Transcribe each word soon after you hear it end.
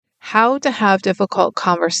How to have difficult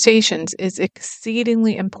conversations is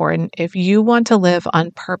exceedingly important if you want to live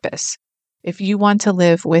on purpose, if you want to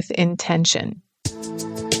live with intention.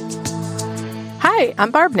 Hi,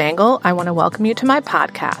 I'm Barb Nangle. I want to welcome you to my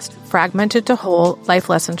podcast, Fragmented to Whole, Life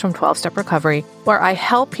Lessons from 12-Step Recovery, where I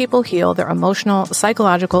help people heal their emotional,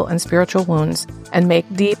 psychological, and spiritual wounds and make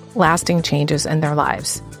deep, lasting changes in their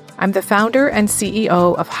lives. I'm the founder and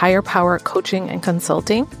CEO of Higher Power Coaching and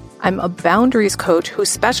Consulting. I'm a boundaries coach who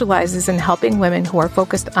specializes in helping women who are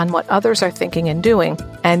focused on what others are thinking and doing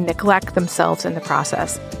and neglect themselves in the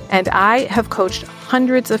process. And I have coached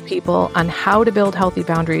hundreds of people on how to build healthy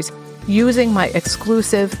boundaries using my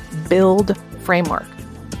exclusive Build framework.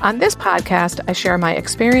 On this podcast, I share my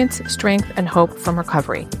experience, strength, and hope from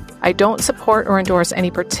recovery. I don't support or endorse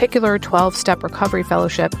any particular 12-step recovery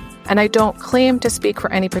fellowship, and I don't claim to speak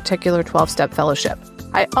for any particular 12-step fellowship.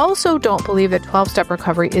 I also don't believe that 12-step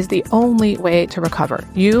recovery is the only way to recover.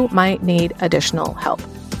 You might need additional help.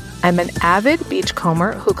 I'm an avid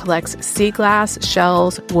beachcomber who collects sea glass,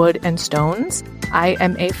 shells, wood, and stones. I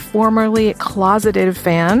am a formerly closeted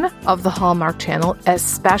fan of the Hallmark Channel,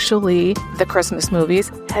 especially the Christmas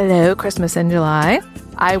movies. Hello, Christmas in July.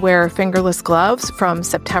 I wear fingerless gloves from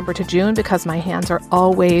September to June because my hands are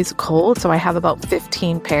always cold, so I have about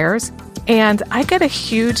 15 pairs. And I get a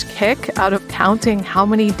huge kick out of counting how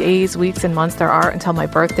many days, weeks, and months there are until my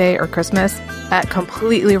birthday or Christmas at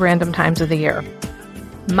completely random times of the year.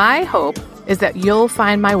 My hope is that you'll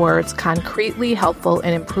find my words concretely helpful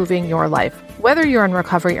in improving your life, whether you're in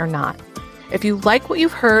recovery or not. If you like what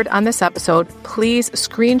you've heard on this episode, please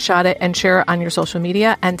screenshot it and share it on your social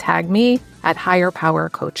media and tag me at Higher Power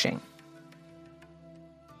Coaching.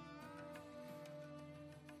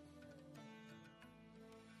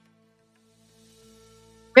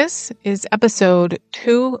 This is episode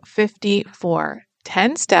 254,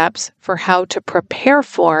 10 Steps for How to Prepare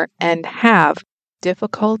for and Have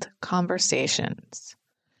Difficult Conversations.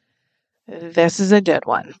 This is a good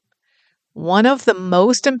one. One of the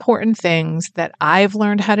most important things that I've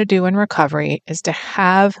learned how to do in recovery is to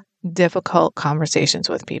have difficult conversations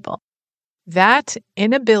with people. That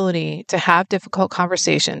inability to have difficult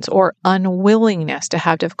conversations or unwillingness to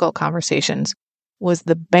have difficult conversations was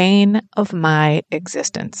the bane of my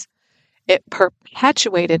existence. It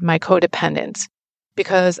perpetuated my codependence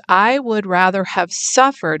because I would rather have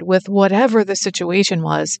suffered with whatever the situation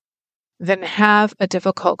was than have a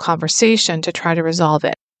difficult conversation to try to resolve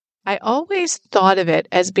it. I always thought of it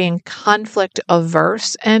as being conflict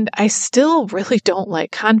averse, and I still really don't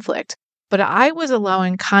like conflict, but I was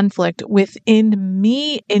allowing conflict within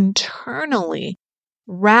me internally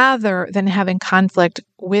rather than having conflict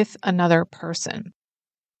with another person.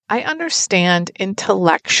 I understand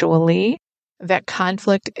intellectually that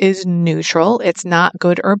conflict is neutral. It's not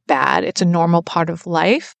good or bad. It's a normal part of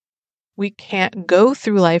life. We can't go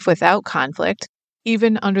through life without conflict,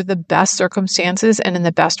 even under the best circumstances and in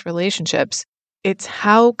the best relationships. It's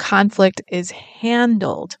how conflict is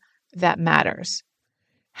handled that matters.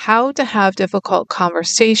 How to have difficult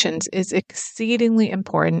conversations is exceedingly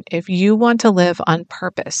important if you want to live on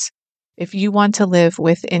purpose, if you want to live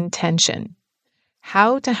with intention.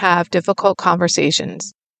 How to have difficult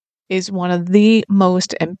conversations is one of the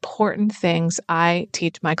most important things I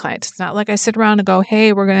teach my clients. It's not like I sit around and go,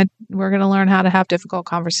 "Hey, we're going to learn how to have difficult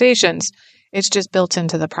conversations." It's just built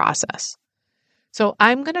into the process. So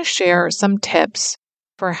I'm going to share some tips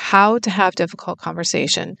for how to have difficult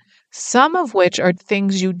conversation, some of which are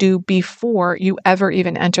things you do before you ever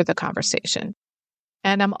even enter the conversation.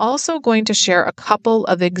 And I'm also going to share a couple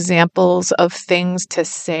of examples of things to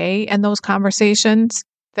say in those conversations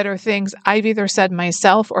that are things I've either said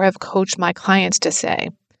myself or have coached my clients to say.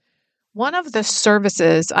 One of the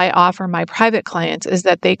services I offer my private clients is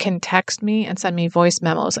that they can text me and send me voice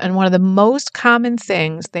memos. And one of the most common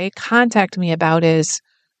things they contact me about is,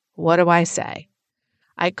 what do I say?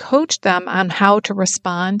 I coach them on how to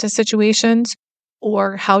respond to situations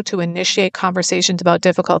or how to initiate conversations about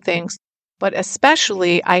difficult things, but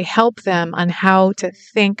especially I help them on how to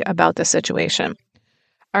think about the situation.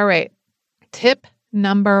 All right, tip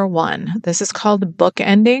number 1. This is called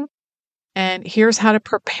bookending. And here's how to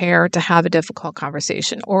prepare to have a difficult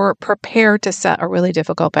conversation or prepare to set a really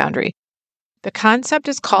difficult boundary. The concept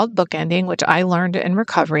is called bookending, which I learned in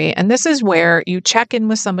recovery. And this is where you check in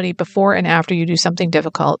with somebody before and after you do something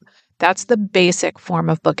difficult. That's the basic form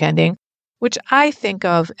of bookending, which I think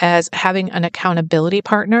of as having an accountability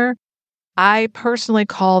partner. I personally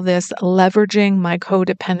call this leveraging my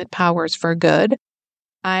codependent powers for good.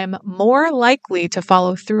 I'm more likely to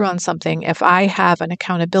follow through on something if I have an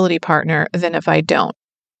accountability partner than if I don't.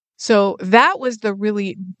 So that was the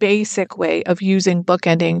really basic way of using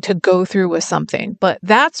bookending to go through with something. But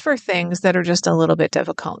that's for things that are just a little bit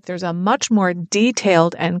difficult. There's a much more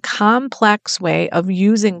detailed and complex way of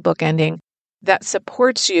using bookending that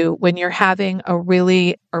supports you when you're having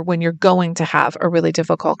when you're going to have a really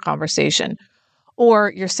difficult conversation,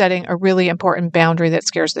 or you're setting a really important boundary that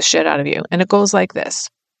scares the shit out of you. And it goes like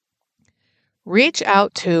this. Reach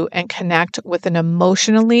out to and connect with an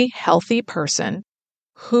emotionally healthy person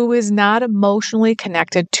who is not emotionally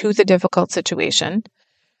connected to the difficult situation.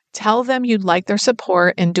 Tell them you'd like their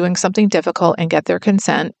support in doing something difficult and get their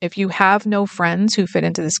consent. If you have no friends who fit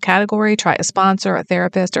into this category, try a sponsor, a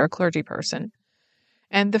therapist, or a clergy person.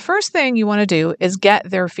 And the first thing you want to do is get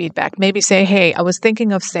their feedback. Maybe say, hey, I was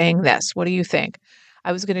thinking of saying this. What do you think?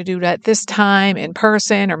 I was going to do it at this time in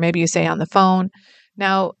person, or maybe you say on the phone.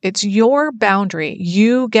 Now, it's your boundary.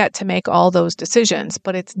 You get to make all those decisions,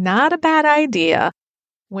 but it's not a bad idea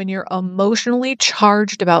when you're emotionally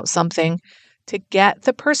charged about something to get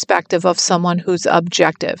the perspective of someone who's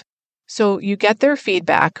objective. So you get their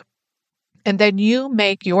feedback, and then you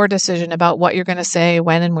make your decision about what you're going to say,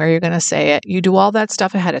 when and where you're going to say it. You do all that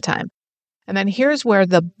stuff ahead of time. And then here's where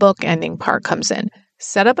the bookending part comes in.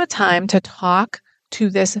 Set up a time to talk to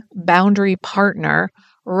this boundary partner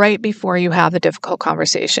right before you have the difficult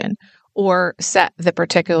conversation, or set the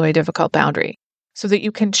particularly difficult boundary, so that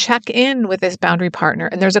you can check in with this boundary partner.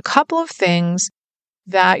 And there's a couple of things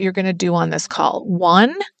that you're going to do on this call.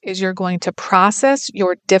 One is you're going to process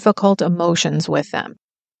your difficult emotions with them.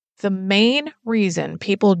 The main reason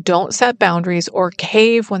people don't set boundaries or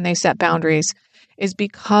cave when they set boundaries is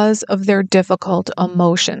because of their difficult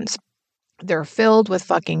emotions. They're filled with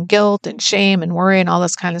fucking guilt and shame and worry and all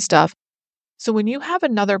this kind of stuff. So when you have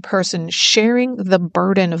another person sharing the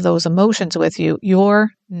burden of those emotions with you,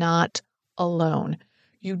 you're not alone.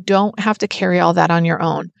 You don't have to carry all that on your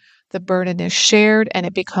own. The burden is shared and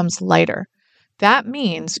it becomes lighter. That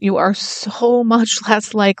means you are so much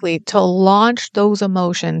less likely to launch those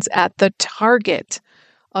emotions at the target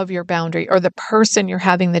of your boundary or the person you're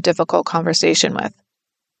having the difficult conversation with.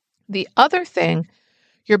 The other thing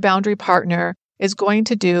your boundary partner is going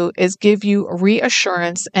to do is give you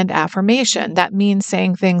reassurance and affirmation. That means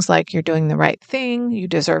saying things like, you're doing the right thing, you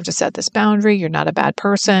deserve to set this boundary, you're not a bad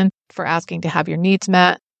person for asking to have your needs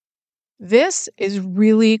met. This is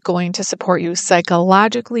really going to support you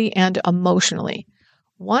psychologically and emotionally.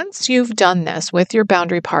 Once you've done this with your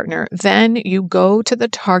boundary partner, then you go to the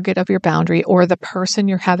target of your boundary or the person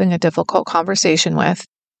you're having a difficult conversation with,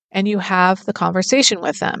 and you have the conversation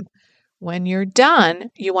with them. When you're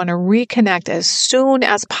done, you want to reconnect as soon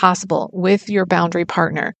as possible with your boundary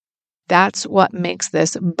partner. That's what makes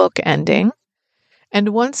this bookending. And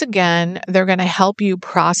once again, they're going to help you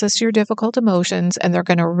process your difficult emotions, and they're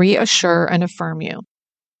going to reassure and affirm you.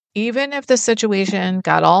 Even if the situation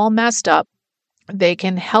got all messed up, they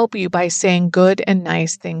can help you by saying good and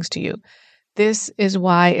nice things to you. This is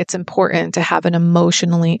why it's important to have an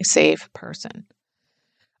emotionally safe person.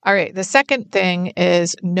 All right, the second thing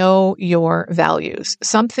is know your values.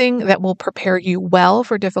 Something that will prepare you well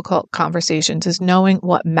for difficult conversations is knowing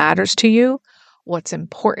what matters to you, what's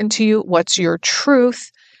important to you, what's your truth,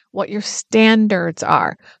 what your standards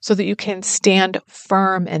are, so that you can stand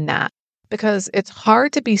firm in that. Because it's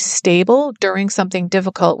hard to be stable during something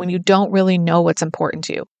difficult when you don't really know what's important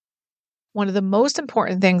to you. One of the most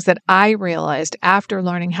important things that I realized after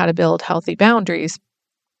learning how to build healthy boundaries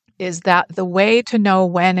is that the way to know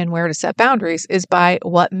when and where to set boundaries is by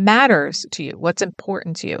what matters to you, what's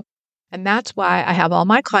important to you. And that's why I have all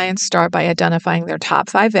my clients start by identifying their top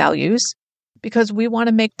 5 values, because we want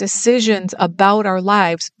to make decisions about our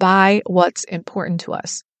lives by what's important to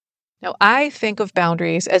us. Now, I think of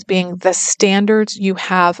boundaries as being the standards you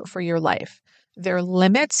have for your life. They're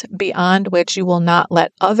limits beyond which you will not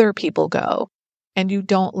let other people go, and you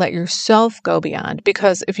don't let yourself go beyond.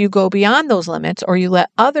 Because if you go beyond those limits or you let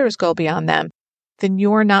others go beyond them, then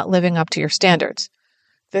you're not living up to your standards.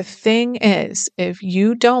 The thing is, if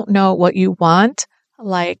you don't know what you want,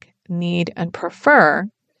 like, need, and prefer,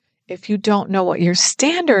 if you don't know what your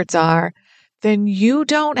standards are, then you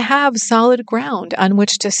don't have solid ground on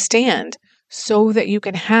which to stand so that you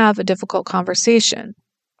can have a difficult conversation.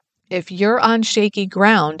 If you're on shaky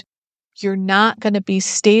ground, you're not going to be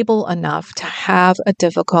stable enough to have a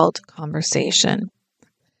difficult conversation.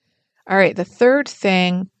 All right, the third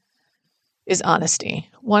thing is honesty.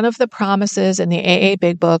 One of the promises in the AA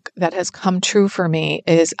Big Book that has come true for me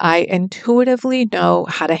is I intuitively know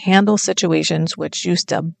how to handle situations which used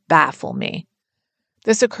to baffle me.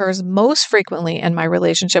 This occurs most frequently in my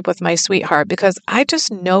relationship with my sweetheart because I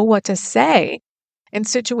just know what to say. in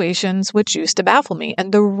situations which used to baffle me.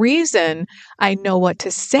 And the reason I know what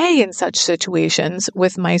to say in such situations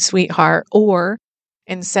with my sweetheart, or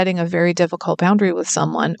in setting a very difficult boundary with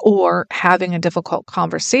someone, or having a difficult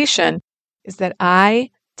conversation, is that I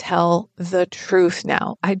tell the truth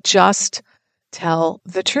now. I just tell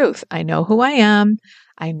the truth. I know who I am.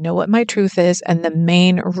 I know what my truth is. And the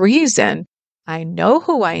main reason I know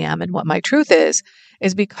who I am and what my truth is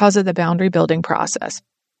because of the boundary building process.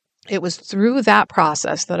 It was through that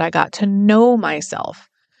process that I got to know myself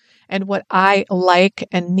and what I like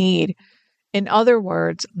and need. In other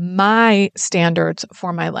words, my standards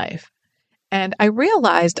for my life. And I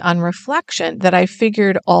realized on reflection that I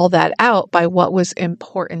figured all that out by what was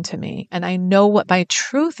important to me. And I know what my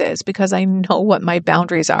truth is because I know what my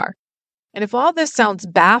boundaries are. And if all this sounds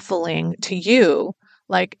baffling to you,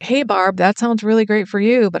 like, hey, Barb, that sounds really great for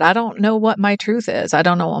you, but I don't know what my truth is. I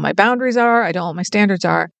don't know what my boundaries are. I don't know what my standards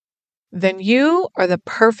are. Then you are the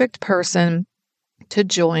perfect person to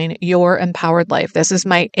join Your Empowered Life. This is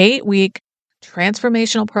my 8-week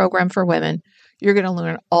transformational program for women. You're going to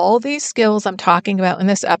learn all these skills I'm talking about in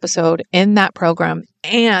this episode in that program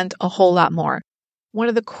and a whole lot more. One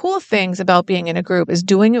of the cool things about being in a group is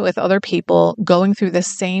doing it with other people going through the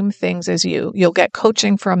same things as you. You'll get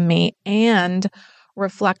coaching from me and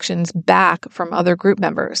reflections back from other group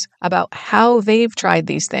members about how they've tried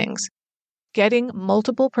these things. Getting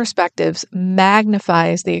multiple perspectives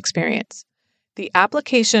magnifies the experience. The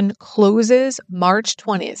application closes March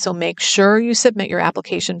 20th, so make sure you submit your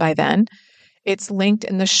application by then. It's linked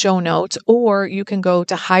in the show notes, or you can go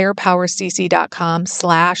to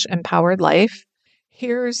higherpowercc.com/empoweredlife.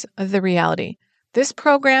 Here's the reality. This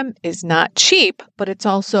program is not cheap, but it's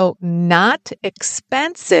also not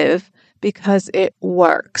expensive because it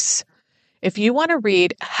works. If you want to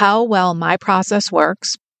read how well my process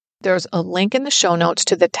works, there's a link in the show notes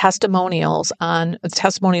to the testimonials on the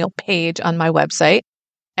testimonial page on my website.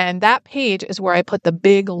 And that page is where I put the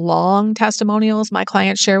big, long testimonials my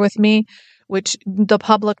clients share with me, which the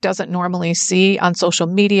public doesn't normally see on social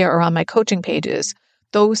media or on my coaching pages.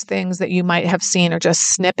 Those things that you might have seen are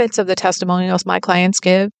just snippets of the testimonials my clients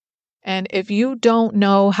give. And if you don't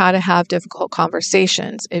know how to have difficult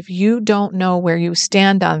conversations, if you don't know where you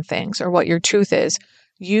stand on things or what your truth is,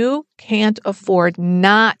 you can't afford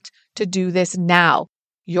not to do this now.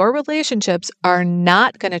 Your relationships are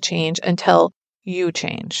not going to change until you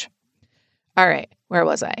change. All right, where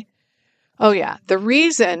was I? Oh yeah, the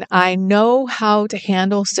reason I know how to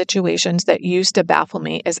handle situations that used to baffle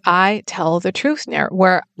me is I tell the truth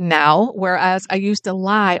now, whereas I used to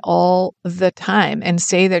lie all the time and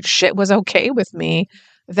say that shit was okay with me,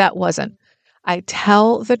 that wasn't. I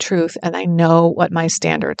tell the truth and I know what my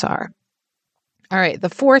standards are. All right, the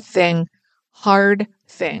fourth thing, hard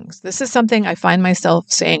things. This is something I find myself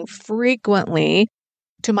saying frequently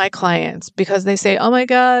to my clients because they say, oh my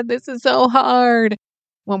God, this is so hard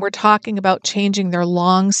when we're talking about changing their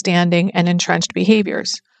long-standing and entrenched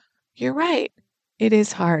behaviors. You're right. It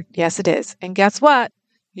is hard. Yes, it is. And guess what?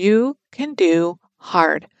 You can do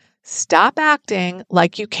hard. Stop acting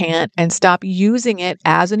like you can't and stop using it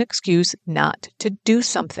as an excuse not to do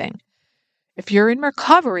something. If you're in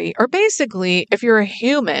recovery, or basically if you're a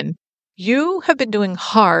human, you have been doing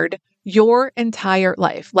hard your entire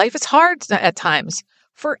life. Life is hard at times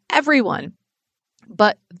for everyone.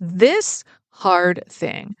 But this hard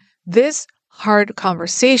thing, this hard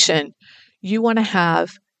conversation you want to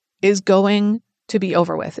have is going to be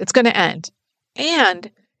over with. It's going to end.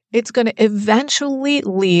 And it's going to eventually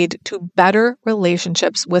lead to better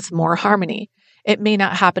relationships with more harmony. It may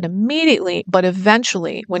not happen immediately, but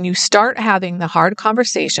eventually, when you start having the hard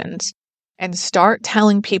conversations and start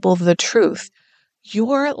telling people the truth,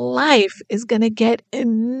 your life is going to get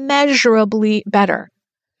immeasurably better.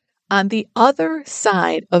 On the other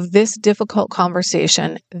side of this difficult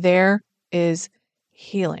conversation, there is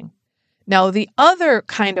healing. Now, the other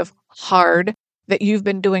kind of hard that you've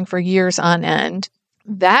been doing for years on end,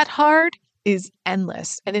 that hard is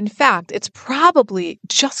endless. And in fact, it's probably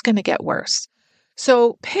just going to get worse.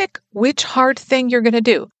 So pick which hard thing you're going to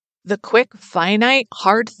do. The quick, finite,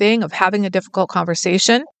 hard thing of having a difficult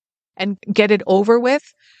conversation and get it over with,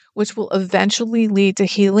 which will eventually lead to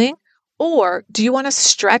healing. Or do you want to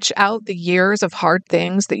stretch out the years of hard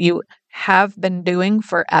things that you have been doing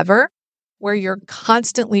forever, where you're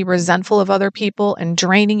constantly resentful of other people and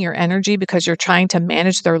draining your energy because you're trying to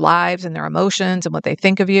manage their lives and their emotions and what they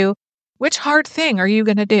think of you? Which hard thing are you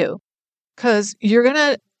going to do? Because you're going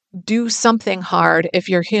to do something hard if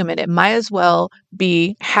you're human. It might as well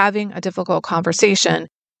be having a difficult conversation,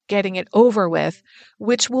 getting it over with,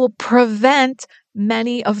 which will prevent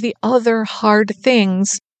many of the other hard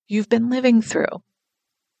things you've been living through.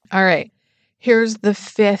 All right. Here's the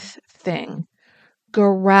fifth thing.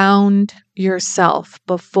 Ground yourself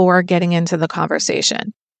before getting into the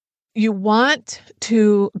conversation. You want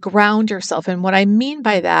to ground yourself. And what I mean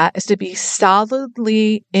by that is to be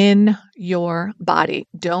solidly in your body.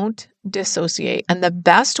 Don't dissociate. And the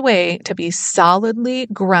best way to be solidly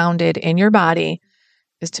grounded in your body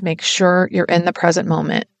is to make sure you're in the present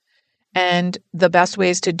moment. And the best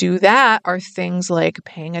ways to do that are things like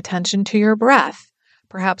paying attention to your breath,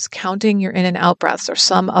 perhaps counting your in and out breaths or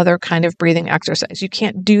some other kind of breathing exercise. You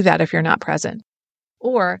can't do that if you're not present.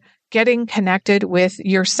 Or getting connected with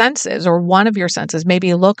your senses or one of your senses.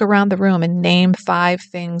 Maybe look around the room and name 5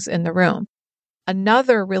 things in the room.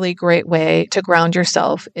 Another really great way to ground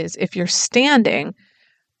yourself is if you're standing,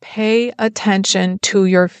 pay attention to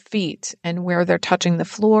your feet and where they're touching the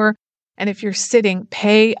floor. And if you're sitting,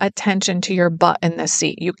 pay attention to your butt in the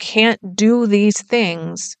seat. You can't do these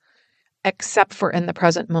things except for in the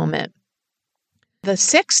present moment. The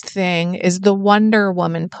sixth thing is the Wonder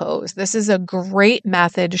Woman pose. This is a great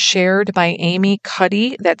method shared by Amy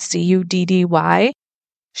Cuddy, that's Cuddy.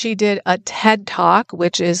 She did a TED Talk,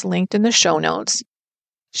 which is linked in the show notes.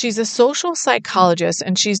 She's a social psychologist,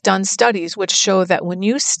 and she's done studies which show that when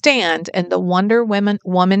you stand in the Wonder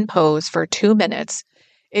Woman pose for 2 minutes,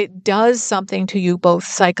 it does something to you both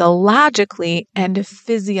psychologically and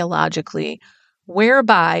physiologically,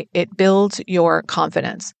 whereby it builds your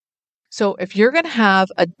confidence. So if you're going to have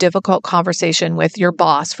a difficult conversation with your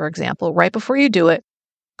boss, for example, right before you do it,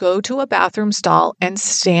 go to a bathroom stall and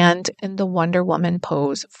stand in the Wonder Woman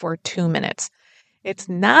pose for 2 minutes. It's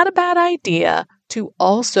not a bad idea to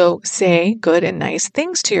also say good and nice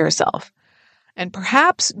things to yourself. And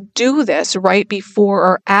perhaps do this right before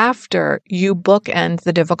or after you bookend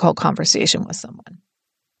the difficult conversation with someone.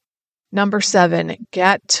 Number 7,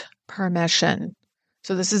 get permission.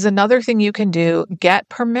 So this is another thing you can do. Get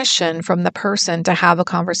permission from the person to have a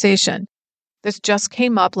conversation. This just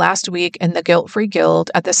came up last week in the Guilt-Free Guild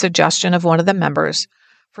at the suggestion of one of the members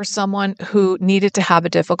for someone who needed to have a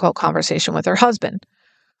difficult conversation with her husband.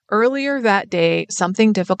 Earlier that day,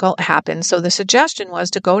 something difficult happened, so the suggestion was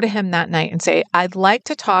to go to him that night and say, I'd like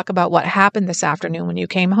to talk about what happened this afternoon when you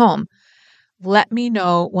came home. Let me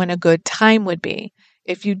know when a good time would be.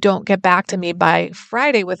 If you don't get back to me by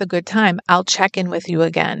Friday with a good time, I'll check in with you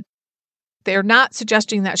again. They're not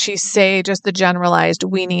suggesting that she say just the generalized,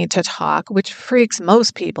 we need to talk, which freaks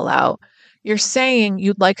most people out. You're saying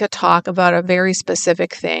you'd like to talk about a very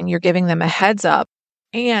specific thing. You're giving them a heads up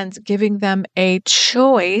and giving them a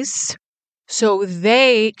choice so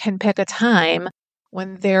they can pick a time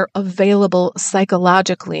when they're available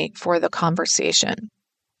psychologically for the conversation,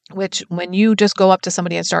 which when you just go up to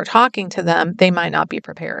somebody and start talking to them, they might not be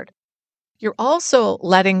prepared. You're also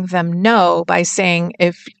letting them know by saying,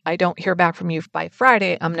 if I don't hear back from you by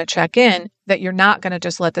Friday, I'm going to check in, that you're not going to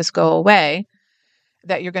just let this go away,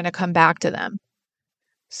 that you're going to come back to them.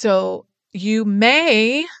 So you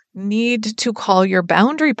may need to call your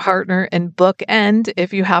boundary partner and bookend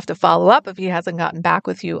if you have to follow up if he hasn't gotten back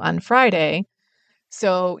with you on Friday.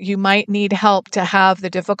 So you might need help to have the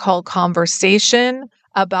difficult conversation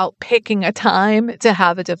about picking a time to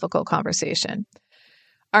have a difficult conversation.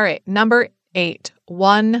 All right, number 8,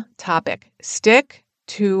 one topic. Stick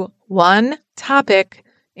to one topic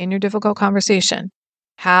in your difficult conversation.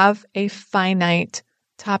 Have a finite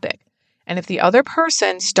topic. And if the other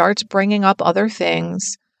person starts bringing up other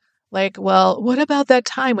things, like, well, what about that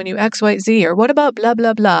time when you XYZ, or what about blah,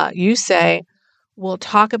 blah, blah, you say, we'll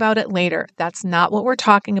talk about it later. That's not what we're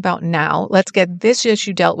talking about now. Let's get this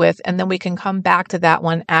issue dealt with, and then we can come back to that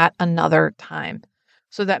one at another time.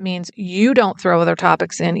 So that means you don't throw other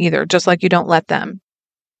topics in either, just like you don't let them.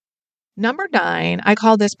 Number 9, I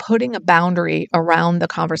call this putting a boundary around the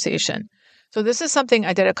conversation. So this is something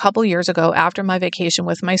I did a couple years ago after my vacation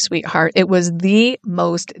with my sweetheart. It was the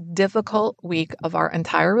most difficult week of our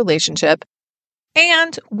entire relationship.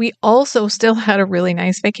 And we also still had a really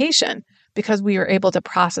nice vacation because we were able to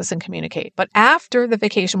process and communicate. But after the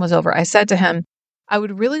vacation was over, I said to him, I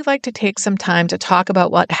would really like to take some time to talk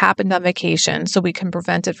about what happened on vacation so we can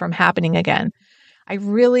prevent it from happening again. I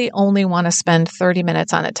really only want to spend 30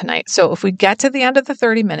 minutes on it tonight. So if we get to the end of the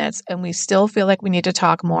 30 minutes and we still feel like we need to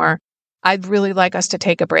talk more, I'd really like us to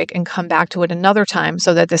take a break and come back to it another time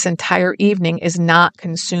so that this entire evening is not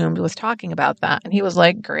consumed with talking about that. And he was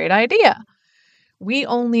like, great idea. We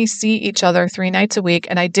only see each other 3 nights a week,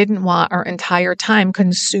 and I didn't want our entire time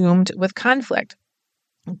consumed with conflict.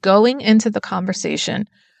 Going into the conversation,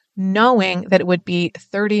 knowing that it would be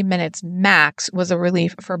 30 minutes max was a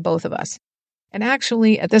relief for both of us. And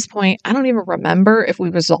actually, at this point, I don't even remember if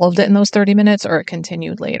we resolved it in those 30 minutes or it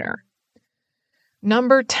continued later.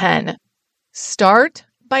 Number 10, start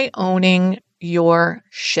by owning your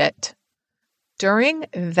shit. During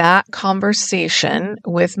that conversation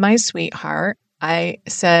with my sweetheart, I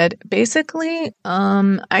said, basically,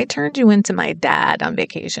 I turned you into my dad on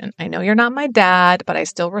vacation. I know you're not my dad, but I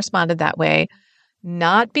still responded that way,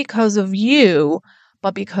 not because of you,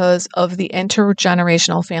 but because of the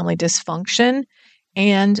intergenerational family dysfunction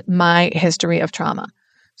and my history of trauma.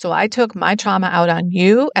 So I took my trauma out on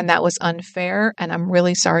you, and that was unfair, and I'm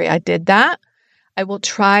really sorry I did that. I will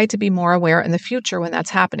try to be more aware in the future when that's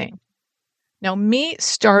happening. Now, me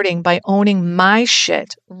starting by owning my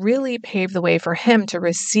shit really paved the way for him to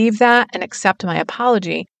receive that and accept my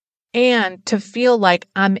apology and to feel like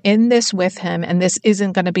I'm in this with him and this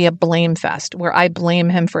isn't going to be a blame fest where I blame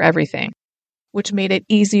him for everything, which made it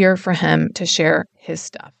easier for him to share his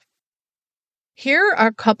stuff. Here are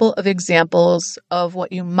a couple of examples of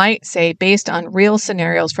what you might say based on real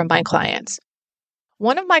scenarios from my clients.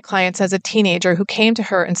 One of my clients has a teenager who came to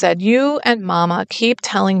her and said, you and mama keep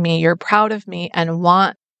telling me you're proud of me and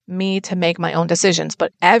want me to make my own decisions,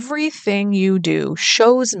 but everything you do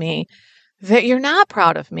shows me that you're not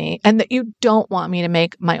proud of me and that you don't want me to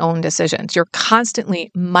make my own decisions. You're constantly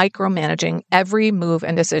micromanaging every move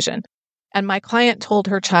and decision. And my client told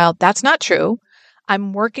her child, that's not true.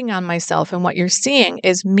 I'm working on myself, and what you're seeing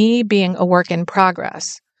is me being a work in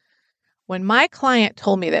progress. When my client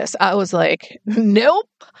told me this, I was like, nope.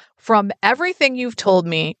 From everything you've told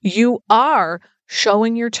me, you are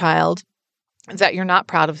showing your child that you're not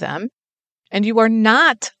proud of them, and you are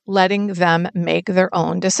not letting them make their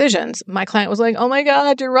own decisions. My client was like, oh my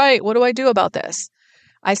God, you're right. What do I do about this?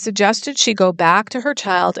 I suggested she go back to her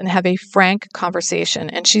child and have a frank conversation.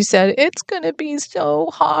 And she said, it's going to be so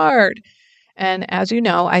hard. And as you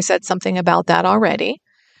know, I said something about that already.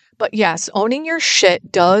 But yes, owning your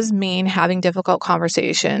shit does mean having difficult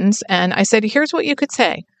conversations. And I said, here's what you could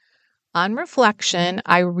say. On reflection,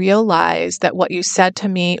 I realized that what you said to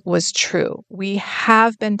me was true. We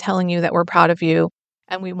have been telling you that we're proud of you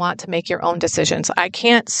and we want to make your own decisions. I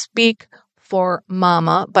can't speak for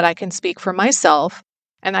mama, but I can speak for myself.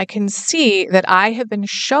 And I can see that I have been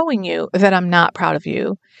showing you that I'm not proud of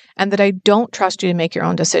you and that I don't trust you to make your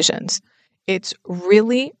own decisions. It's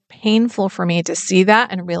really painful for me to see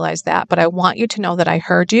that and realize that, but I want you to know that I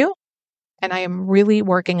heard you and I am really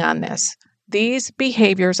working on this. These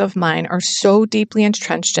behaviors of mine are so deeply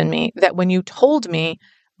entrenched in me that when you told me,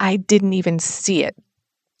 I didn't even see it.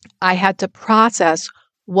 I had to process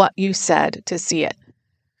what you said to see it.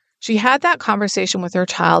 She had that conversation with her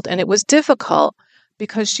child, and it was difficult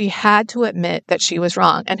because she had to admit that she was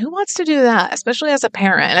wrong. And who wants to do that, especially as a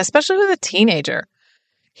parent and especially with a teenager?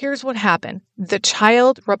 Here's what happened. The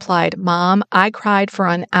child replied, Mom, I cried for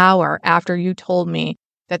an hour after you told me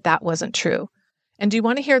that that wasn't true. And do you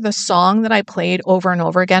want to hear the song that I played over and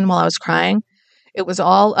over again while I was crying? It was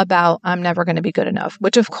all about I'm never going to be good enough,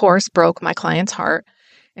 which of course broke my client's heart.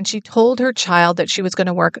 And she told her child that she was going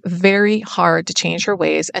to work very hard to change her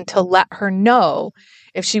ways and to let her know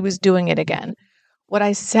if she was doing it again. What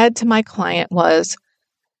I said to my client was,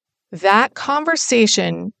 that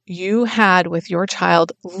conversation you had with your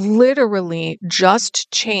child literally just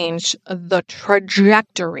changed the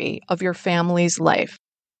trajectory of your family's life.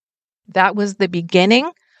 That was the beginning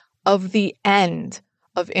of the end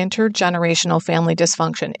of intergenerational family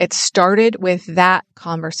dysfunction. It started with that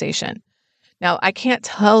conversation. Now, I can't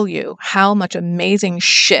tell you how much amazing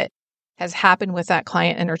shit has happened with that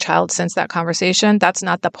client and her child since that conversation. That's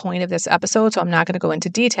not the point of this episode, so I'm not going to go into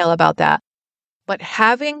detail about that. But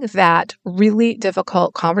having that really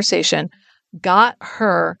difficult conversation got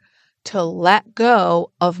her to let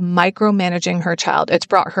go of micromanaging her child. It's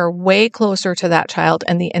brought her way closer to that child,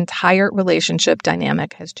 and the entire relationship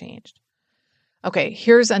dynamic has changed. Okay,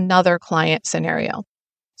 here's another client scenario.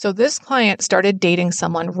 So this client started dating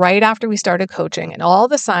someone right after we started coaching, and all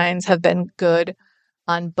the signs have been good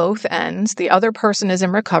on both ends. The other person is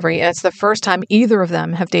in recovery, and it's the first time either of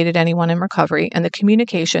them have dated anyone in recovery, and the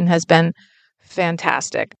communication has been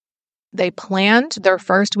fantastic. They planned their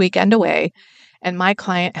first weekend away, and my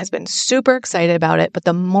client has been super excited about it. But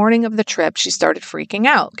the morning of the trip, she started freaking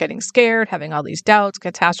out, getting scared, having all these doubts,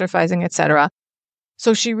 catastrophizing, etc.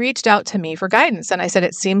 So she reached out to me for guidance. And I said,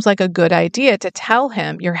 it seems like a good idea to tell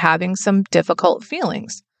him you're having some difficult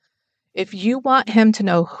feelings. If you want him to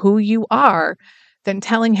know who you are, then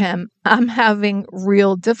telling him I'm having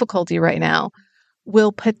real difficulty right now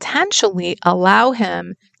will potentially allow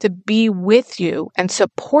him to be with you and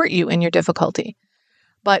support you in your difficulty.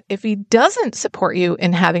 But if he doesn't support you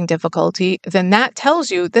in having difficulty, then that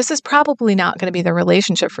tells you this is probably not going to be the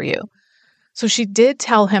relationship for you. So she did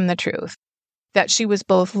tell him the truth. that she was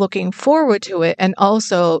both looking forward to it and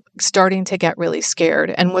also starting to get really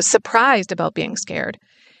scared and was surprised about being scared.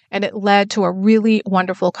 And it led to a really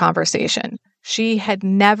wonderful conversation. She had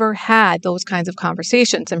never had those kinds of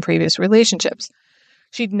conversations in previous relationships.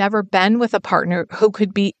 She'd never been with a partner who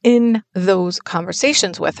could be in those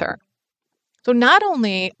conversations with her. So not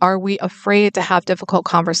only are we afraid to have difficult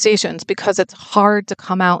conversations because it's hard to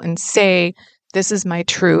come out and say, this is my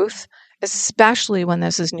truth, especially when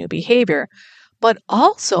this is new behavior, but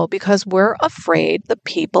also because we're afraid the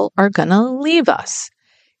people are going to leave us.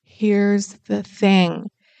 Here's the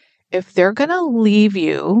thing. If they're going to leave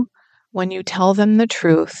you when you tell them the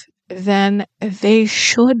truth, then they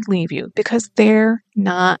should leave you because they're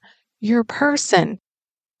not your person.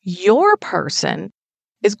 Your person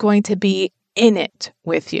is going to be in it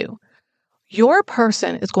with you. Your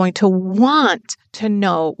person is going to want to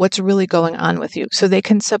know what's really going on with you so they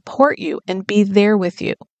can support you and be there with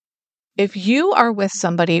you. If you are with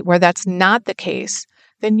somebody where that's not the case,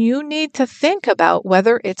 then you need to think about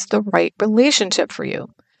whether it's the right relationship for you.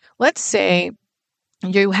 Let's say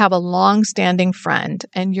you have a long-standing friend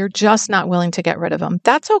and you're just not willing to get rid of them.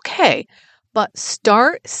 That's okay. But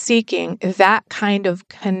start seeking that kind of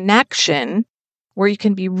connection where you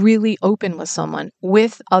can be really open with someone,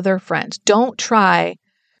 with other friends. Don't try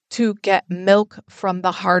to get milk from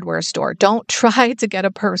the hardware store. Don't try to get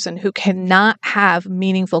a person who cannot have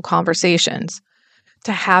meaningful conversations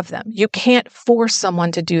to have them. You can't force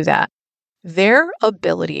someone to do that. Their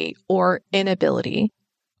ability or inability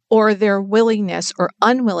or their willingness or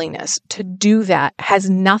unwillingness to do that has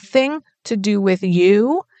nothing to do with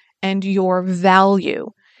you and your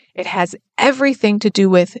value. It has everything to do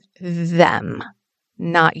with them,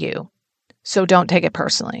 not you. So don't take it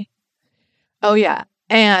personally. Oh yeah.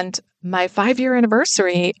 And my 5-year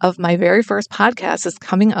anniversary of my very first podcast is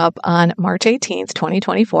coming up on March 18th,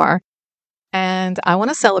 2024. And I want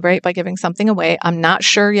to celebrate by giving something away. I'm not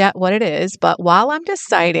sure yet what it is, but while I'm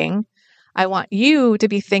deciding, I want you to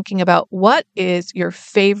be thinking about what is your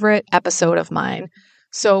favorite episode of mine.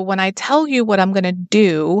 So when I tell you what I'm going to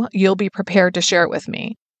do, you'll be prepared to share it with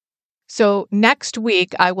me. So next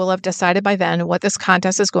week, I will have decided by then what this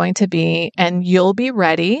contest is going to be, and you'll be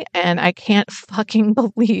ready. And I can't fucking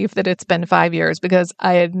believe that it's been 5 years because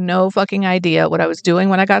I had no fucking idea what I was doing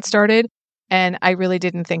when I got started, and I really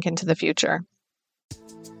didn't think into the future.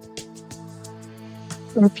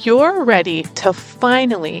 If you're ready to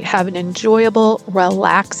finally have an enjoyable,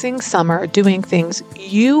 relaxing summer doing things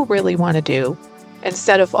you really want to do,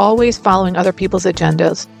 instead of always following other people's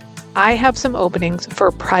agendas, I have some openings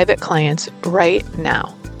for private clients right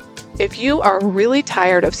now. If you are really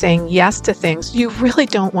tired of saying yes to things you really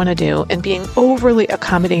don't want to do and being overly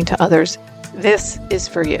accommodating to others, this is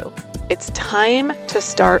for you. It's time to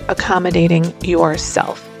start accommodating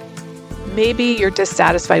yourself. Maybe you're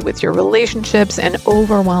dissatisfied with your relationships and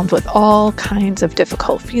overwhelmed with all kinds of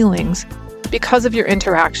difficult feelings because of your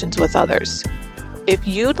interactions with others. If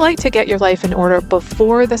you'd like to get your life in order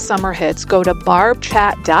before the summer hits, go to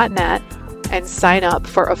barbchat.net and sign up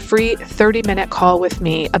for a free 30-minute call with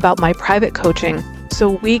me about my private coaching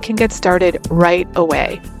so we can get started right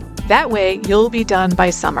away. That way, you'll be done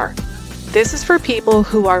by summer. This is for people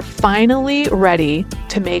who are finally ready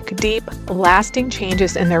to make deep, lasting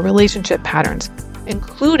changes in their relationship patterns,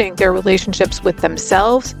 including their relationships with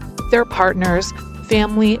themselves, their partners,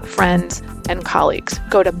 family, friends, and colleagues.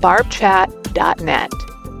 Go to barbchat.net.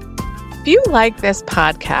 If you like this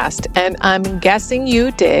podcast, and I'm guessing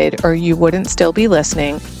you did or you wouldn't still be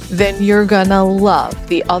listening, then you're gonna love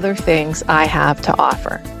the other things I have to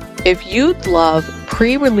offer. If you'd love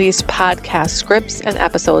pre-released podcast scripts and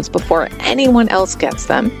episodes before anyone else gets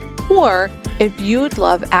them, or if you'd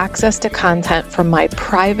love access to content from my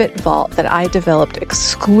private vault that I developed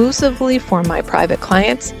exclusively for my private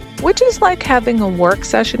clients, which is like having a work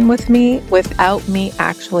session with me without me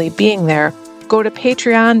actually being there, go to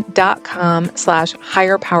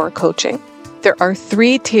patreon.com/higherpowercoaching. There are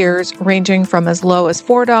 3 tiers ranging from as low as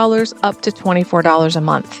 $4 up to $24 a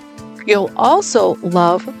month. You'll also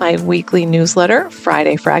love my weekly newsletter,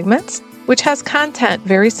 Friday Fragments, which has content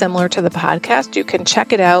very similar to the podcast. You can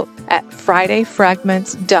check it out at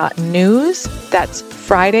fridayfragments.news. That's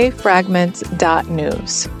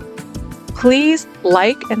fridayfragments.news. Please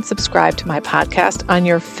like and subscribe to my podcast on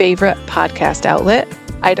your favorite podcast outlet.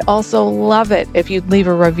 I'd also love it if you'd leave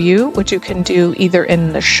a review, which you can do either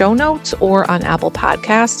in the show notes or on Apple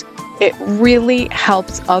Podcasts. It really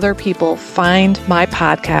helps other people find my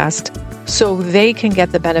podcast so they can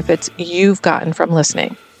get the benefits you've gotten from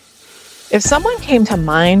listening. If someone came to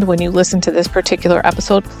mind when you listened to this particular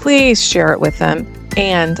episode, please share it with them.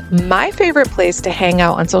 And my favorite place to hang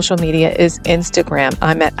out on social media is Instagram.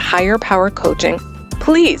 I'm at Higher Power Coaching.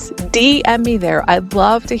 Please DM me there. I'd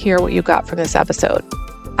love to hear what you got from this episode.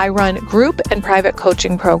 I run group and private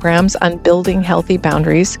coaching programs on building healthy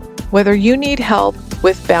boundaries. Whether you need help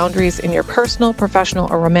with boundaries in your personal, professional,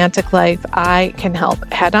 or romantic life, I can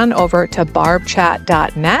help. Head on over to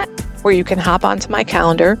barbchat.net, where you can hop onto my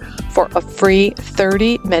calendar for a free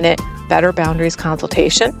 30-minute Better Boundaries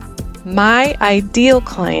consultation. My ideal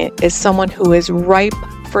client is someone who is ripe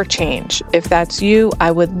for change. If that's you, I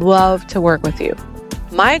would love to work with you.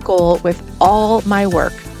 My goal with all my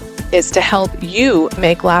work is to help you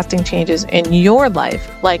make lasting changes in your life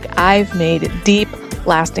like I've made deep,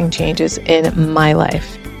 lasting changes in my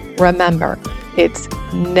life. Remember, it's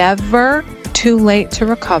never too late to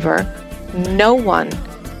recover. No one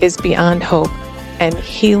is beyond hope, and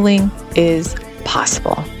healing is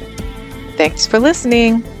possible. Thanks for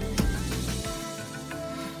listening.